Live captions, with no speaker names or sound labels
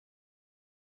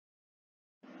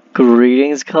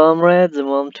Greetings, comrades, and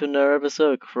welcome to another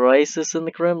episode of Crisis in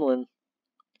the Kremlin.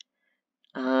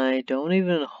 I don't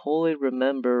even wholly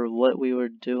remember what we were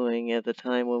doing at the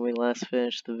time when we last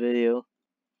finished the video,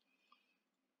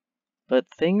 but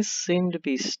things seem to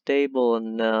be stable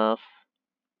enough.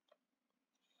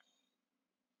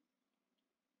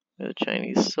 The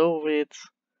Chinese Soviets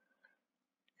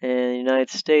and the United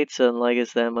States don't like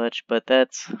us that much, but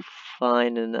that's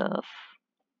fine enough.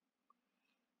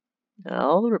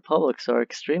 All the republics are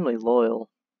extremely loyal,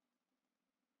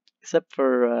 except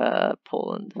for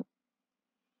Poland.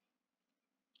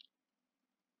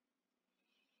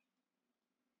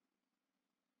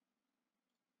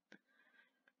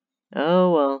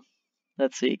 Oh well,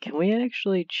 let's see, can we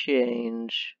actually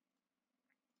change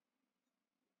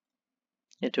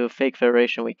into a fake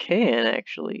federation? We can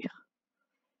actually.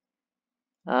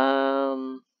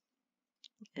 And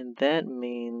that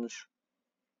means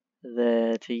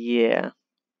that, yeah,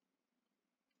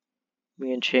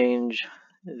 we can change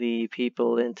the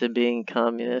people into being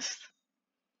communist.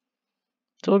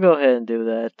 So we'll go ahead and do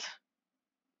that.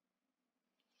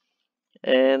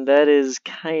 And that is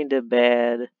kind of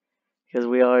bad, because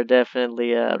we are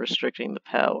definitely restricting the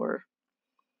power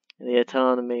and the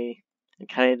autonomy, and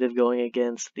kind of going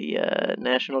against the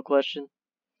national question.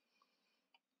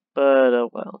 But,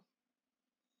 oh well.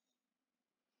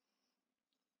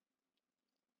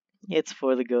 It's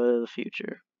for the good of the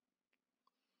future.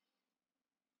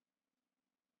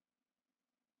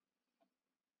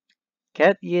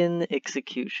 Katyn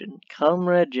execution.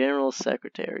 Comrade General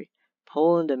Secretary.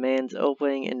 Poland demands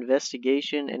opening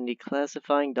investigation and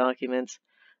declassifying documents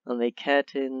on the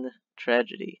Katyn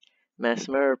tragedy. Mass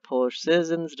murder of Polish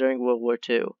citizens during World War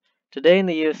II. Today in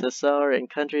the USSR and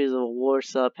countries of the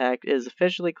Warsaw Pact, it is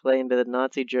officially claimed that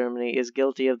Nazi Germany is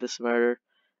guilty of this murder,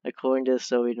 according to the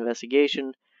Soviet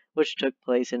investigation, which took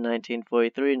place in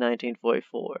 1943-1944.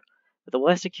 But the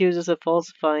West accuses us of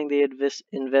falsifying the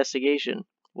investigation.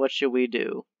 What should we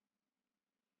do?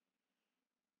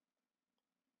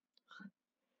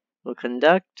 We'll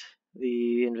conduct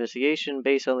the investigation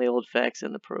based on the old facts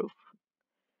and the proof.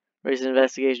 Recent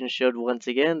investigations showed once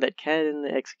again that Katyn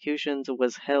executions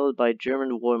was held by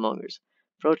German warmongers.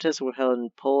 Protests were held in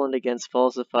Poland against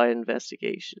falsified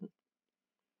investigation.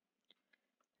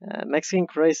 Mexican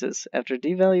crisis. After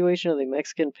devaluation of the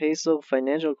Mexican peso,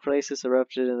 financial crisis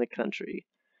erupted in the country.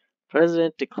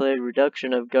 President declared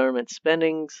reduction of government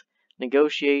spendings,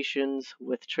 negotiations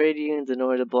with trade unions in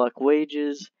order to block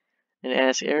wages, and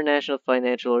asked international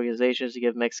financial organizations to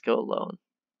give Mexico a loan.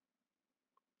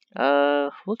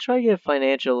 We'll try to get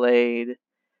financial aid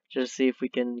just to see if we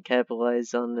can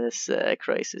capitalize on this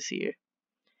crisis here.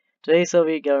 Today,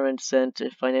 Soviet government sent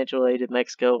financial aid to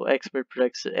Mexico. Expert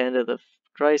predicts the end of the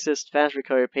crisis, fast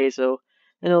recovery of peso,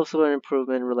 and also an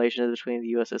improvement in relations between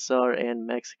the USSR and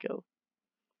Mexico.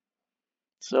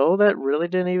 So that really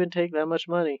didn't even take that much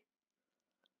money.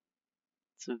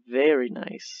 It's very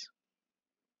nice.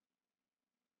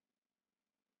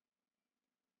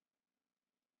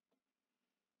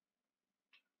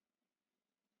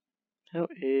 How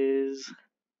is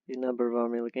the number of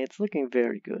army looking? It's looking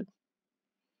very good.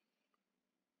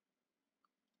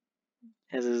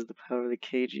 As is the power of the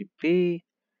KGB.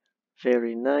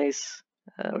 Very nice.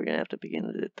 We're gonna have to begin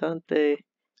the detente.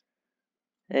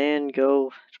 And go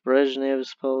to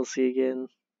Brezhnev's policy again.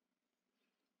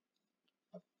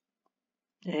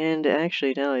 And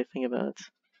actually, now I think about it,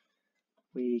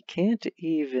 we can't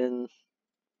even...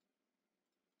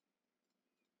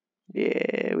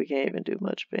 Yeah, we can't even do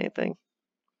much of anything.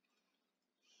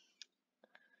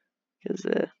 Because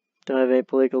don't have any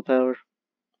political power.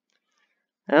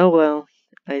 Oh well,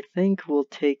 I think we'll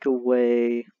take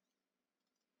away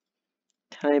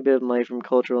a tiny bit of money from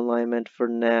cultural alignment for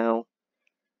now.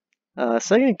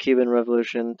 Second Cuban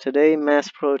Revolution. Today, mass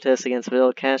protests against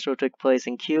Fidel Castro took place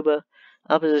in Cuba.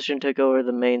 Opposition took over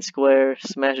the main square,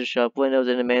 smashes shop windows,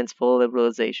 and demands full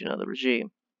liberalization of the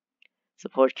regime.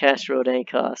 Support Castro at any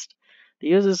cost.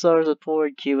 The USSR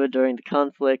supported Cuba during the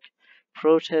conflict.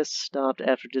 Protests stopped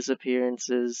after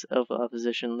disappearances of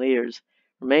opposition leaders.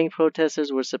 Remaining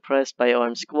protesters were suppressed by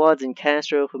armed squads, and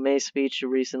Castro, who made a speech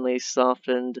recently,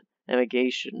 softened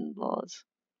immigration laws.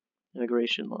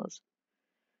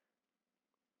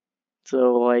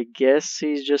 So I guess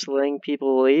he's just letting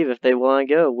people leave if they want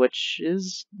to go, which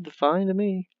is fine to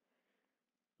me.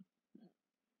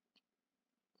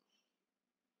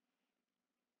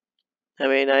 I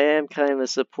mean, I am kind of a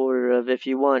supporter of if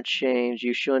you want change,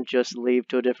 you shouldn't just leave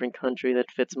to a different country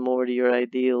that fits more to your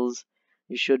ideals.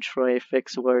 You should try to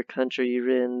fix whatever country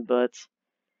you're in, but...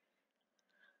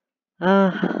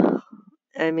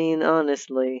 I mean,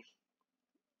 honestly,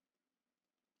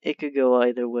 it could go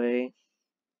either way.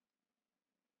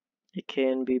 It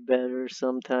can be better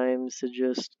sometimes to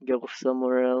just go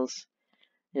somewhere else.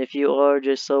 If you are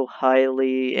just so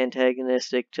highly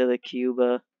antagonistic to the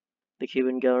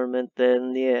Cuban government,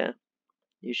 then yeah,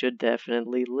 you should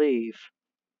definitely leave.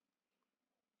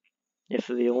 If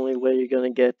the only way you're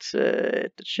gonna get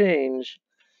it to change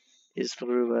is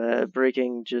through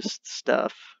breaking just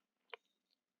stuff.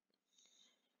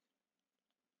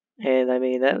 And I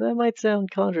mean, that might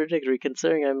sound contradictory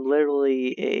considering I'm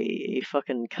literally a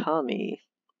fucking commie.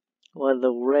 One of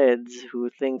the Reds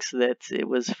who thinks that it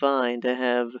was fine to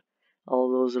have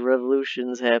all those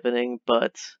revolutions happening,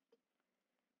 but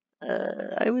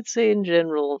I would say in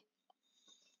general,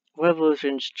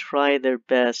 revolutions try their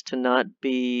best to not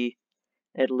be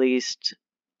at least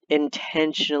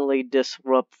intentionally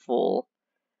disruptful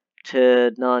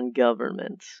to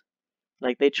non-governments.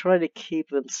 Like, they try to keep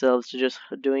themselves to just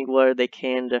doing whatever they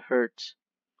can to hurt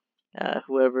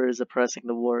whoever is oppressing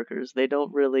the workers. They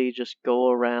don't really just go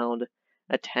around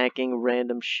attacking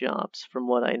random shops, from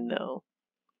what I know.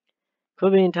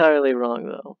 Could be entirely wrong,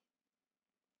 though.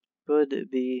 Could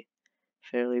be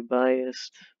fairly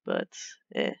biased, but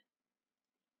eh.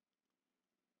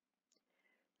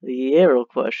 The Aral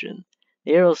question.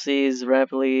 The Aral Seas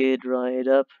rapidly dried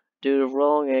up due to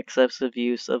wrong excessive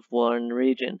use of one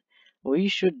region. We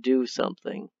should do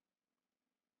something.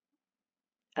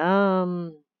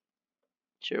 Sure,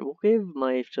 we'll give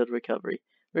money to the recovery.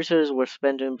 Resources were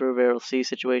spent to improve Aral Sea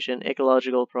situation.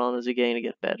 Ecological problems again to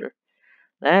get better.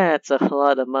 That's a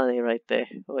lot of money right there.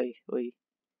 Oi, oi.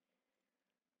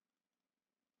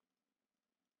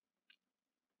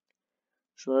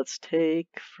 So let's take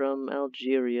from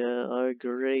Algeria, our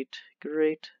great,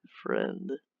 great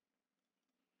friend.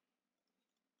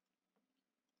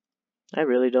 I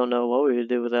really don't know what we would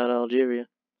do without Algeria.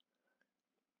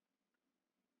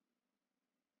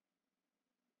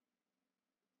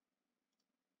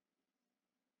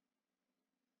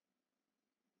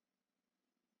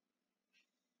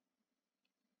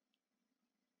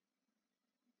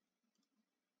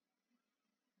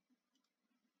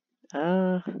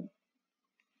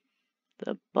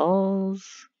 The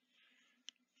balls.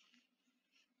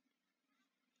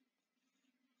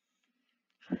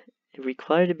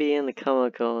 Required to be in the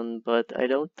Comic-Con, but I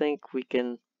don't think we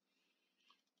can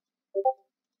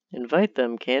invite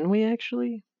them, can we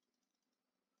actually?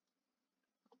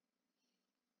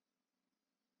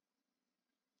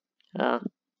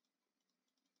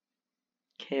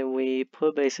 Can we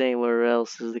put base anywhere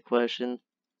else is the question.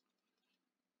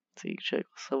 Let's see,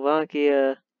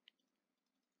 Czechoslovakia.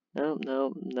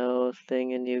 No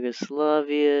thing in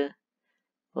Yugoslavia.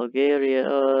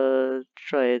 Bulgaria,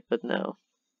 try it, but no.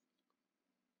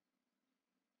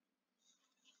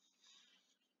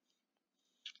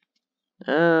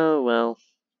 Oh, well.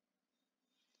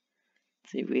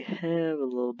 See, we have a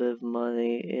little bit of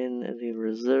money in the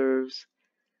reserves,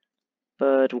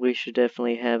 but we should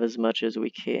definitely have as much as we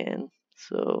can.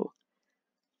 So,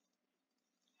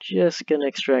 just gonna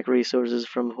extract resources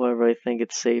from whoever I think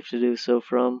it's safe to do so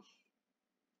from.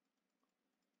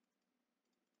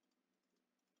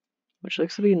 Which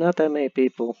looks to be not that many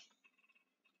people.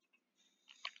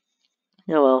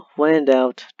 Oh well, when in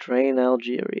doubt, drain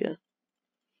Algeria.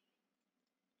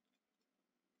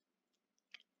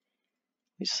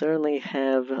 We certainly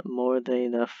have more than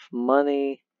enough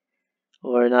money,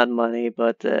 or not money,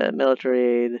 but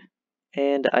military aid,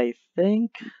 and I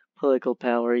think political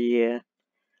power, yeah.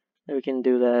 We can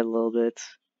do that a little bit.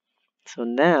 So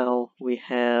now we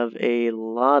have a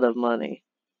lot of money,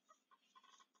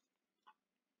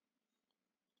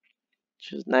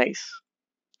 which is nice.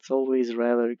 It's always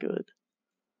rather good.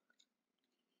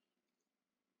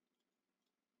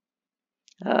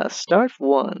 Start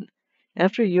 1.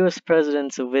 After U.S.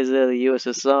 presidents visited the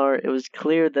USSR, it was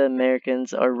clear that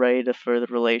Americans are ready to further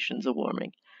relations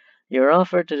warming. You are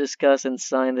offered to discuss and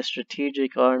sign the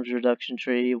Strategic Arms Reduction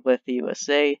Treaty with the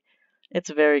USA. It's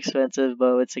very expensive,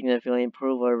 but would significantly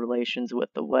improve our relations with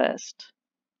the West.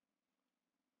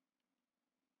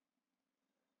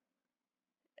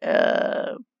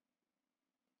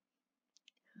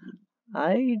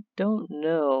 I don't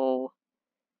know.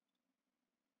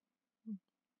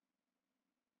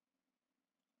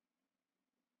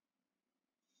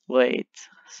 Wait,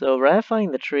 so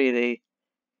ratifying the treaty.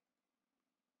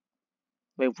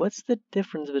 Wait, what's the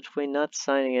difference between not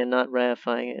signing it and not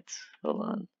ratifying it? Hold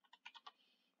on.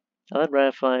 I thought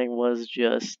ratifying was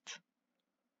just.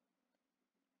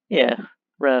 Yeah,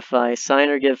 ratify, sign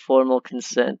or give formal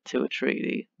consent to a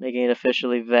treaty, making it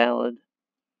officially valid.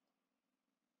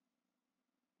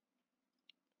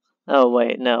 Oh,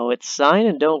 wait, no, it's sign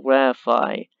and don't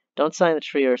ratify. Don't sign the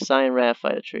treaty or sign and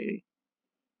ratify the treaty.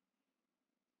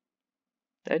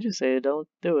 I just say don't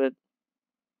do it.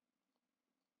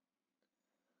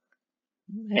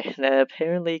 And that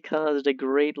apparently caused a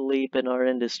great leap in our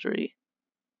industry.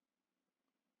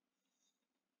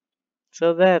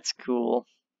 So that's cool.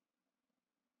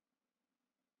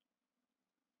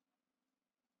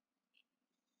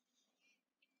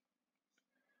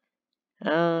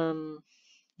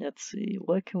 Let's see,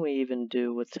 what can we even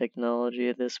do with technology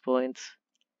at this point?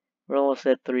 We're almost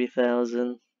at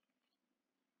 3,000.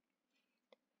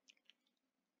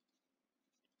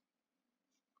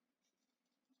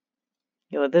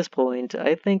 At this point,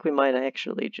 I think we might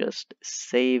actually just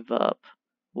save up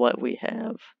what we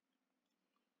have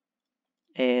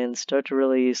and start to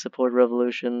really support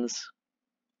revolutions.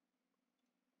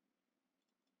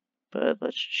 But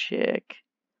let's check.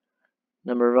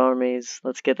 Number of armies,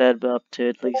 let's get that up to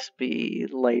at least be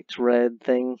light red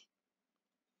thing.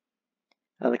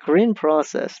 The Korean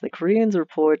process. The Koreans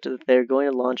report that they're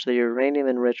going to launch the uranium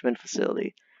enrichment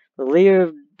facility. The leader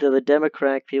of the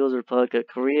Democratic People's Republic of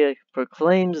Korea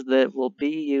proclaims that it will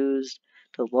be used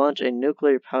to launch a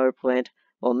nuclear power plant,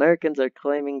 while Americans are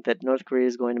claiming that North Korea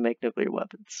is going to make nuclear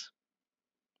weapons.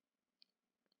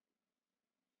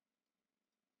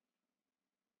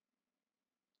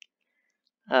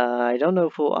 I don't know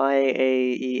who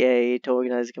IAEA to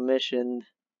organize a commission.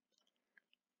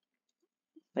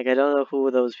 I don't know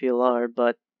who those people are,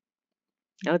 but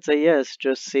I would say yes,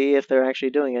 just see if they're actually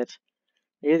doing it.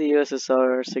 Here, the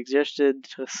USSR suggested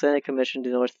to send a commission to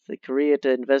North Korea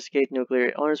to investigate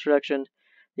nuclear arms production.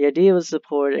 The idea was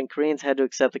support, and Koreans had to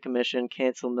accept the commission and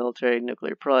cancel military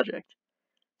nuclear project.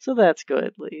 So that's good,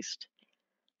 at least.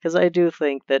 Because I do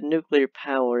think that nuclear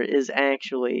power is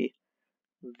actually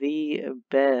the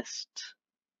best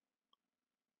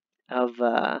of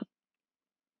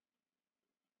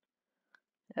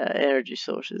energy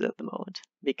sources at the moment.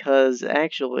 Because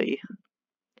actually,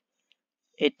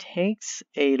 it takes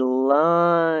a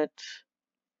lot.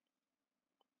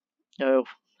 Oh,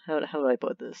 how do I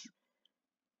put this?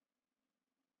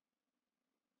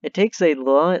 It takes a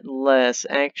lot less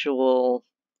actual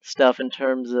stuff in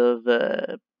terms of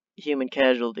human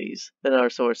casualties than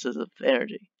our sources of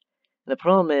energy. And the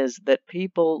problem is that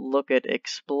people look at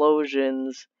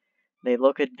explosions, they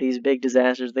look at these big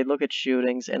disasters, they look at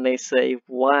shootings, and they say,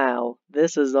 wow,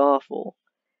 this is awful.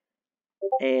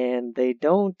 And they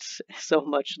don't so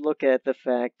much look at the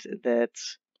fact that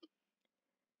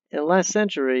in the last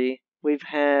century, we've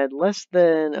had less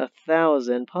than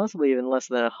 1,000, possibly even less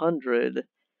than 100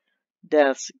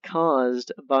 deaths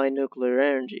caused by nuclear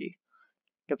energy.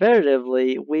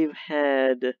 Comparatively, we've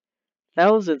had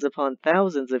thousands upon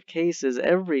thousands of cases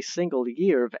every single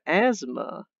year of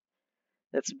asthma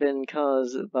that's been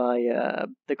caused by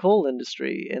the coal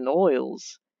industry and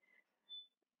oils.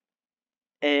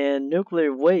 And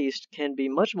nuclear waste can be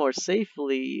much more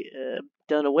safely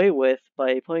done away with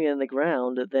by putting it in the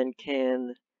ground than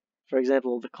can, for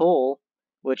example, the coal,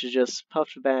 which is just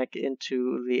puffed back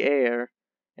into the air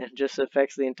and just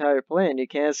affects the entire plant. You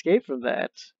can't escape from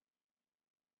that.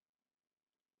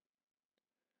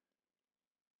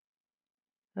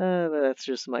 But that's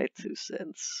just my 2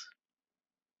 cents.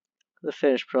 The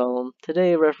Finnish problem.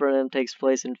 Today, a referendum takes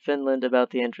place in Finland about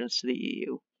the entrance to the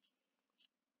EU.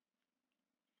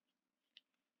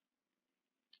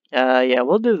 Yeah,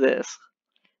 we'll do this.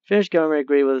 Finnish government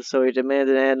agreed with it, so he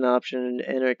demanded and add an option to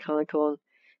enter Concon,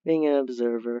 being an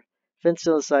observer. Finns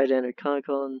still decided to enter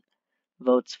Concon.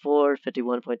 Votes for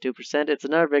 51.2%. It's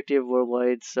another victory of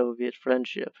worldwide Soviet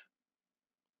friendship.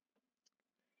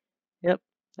 Yep,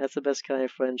 that's the best kind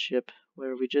of friendship,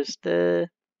 where we just have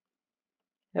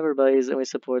our buddies and we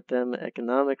support them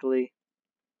economically.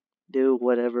 Do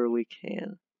whatever we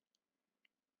can.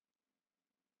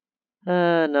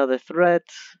 Another threat.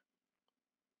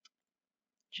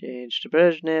 Change to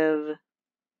Brezhnev.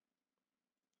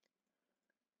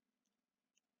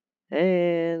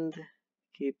 And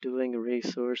keep doing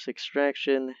resource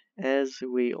extraction as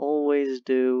we always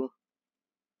do.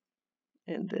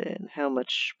 And then how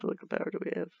much political power do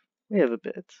we have? We have a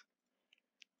bit.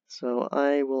 So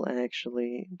I will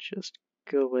actually just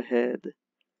go ahead,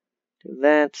 do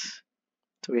that.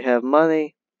 So we have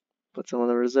money, put some on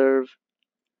the reserve.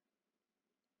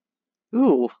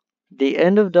 Ooh, the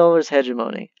end of dollar's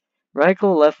hegemony.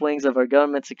 Radical left wings of our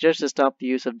government suggest to stop the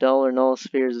use of dollar in all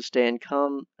spheres of stay in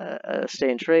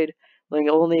trade, letting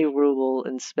only ruble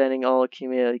and spending all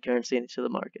accumulated currency into the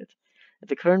market. If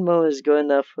the current moment is good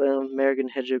enough, American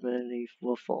hegemony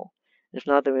will fall. If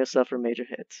not, then we will suffer major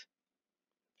hits.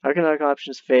 Our economic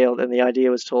options failed, and the idea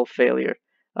was total failure.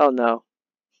 Oh no.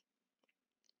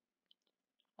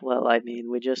 Well, I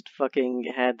mean, we just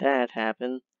fucking had that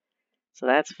happen, so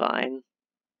that's fine.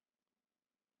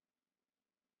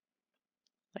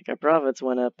 Like, our profits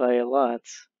went up by a lot,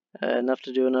 enough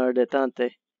to do another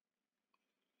detente.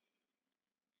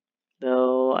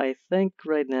 Though, I think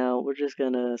right now we're just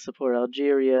gonna support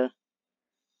Algeria,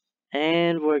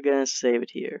 and we're gonna save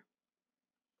it here.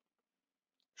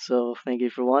 So, thank you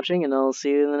for watching, and I'll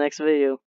see you in the next video.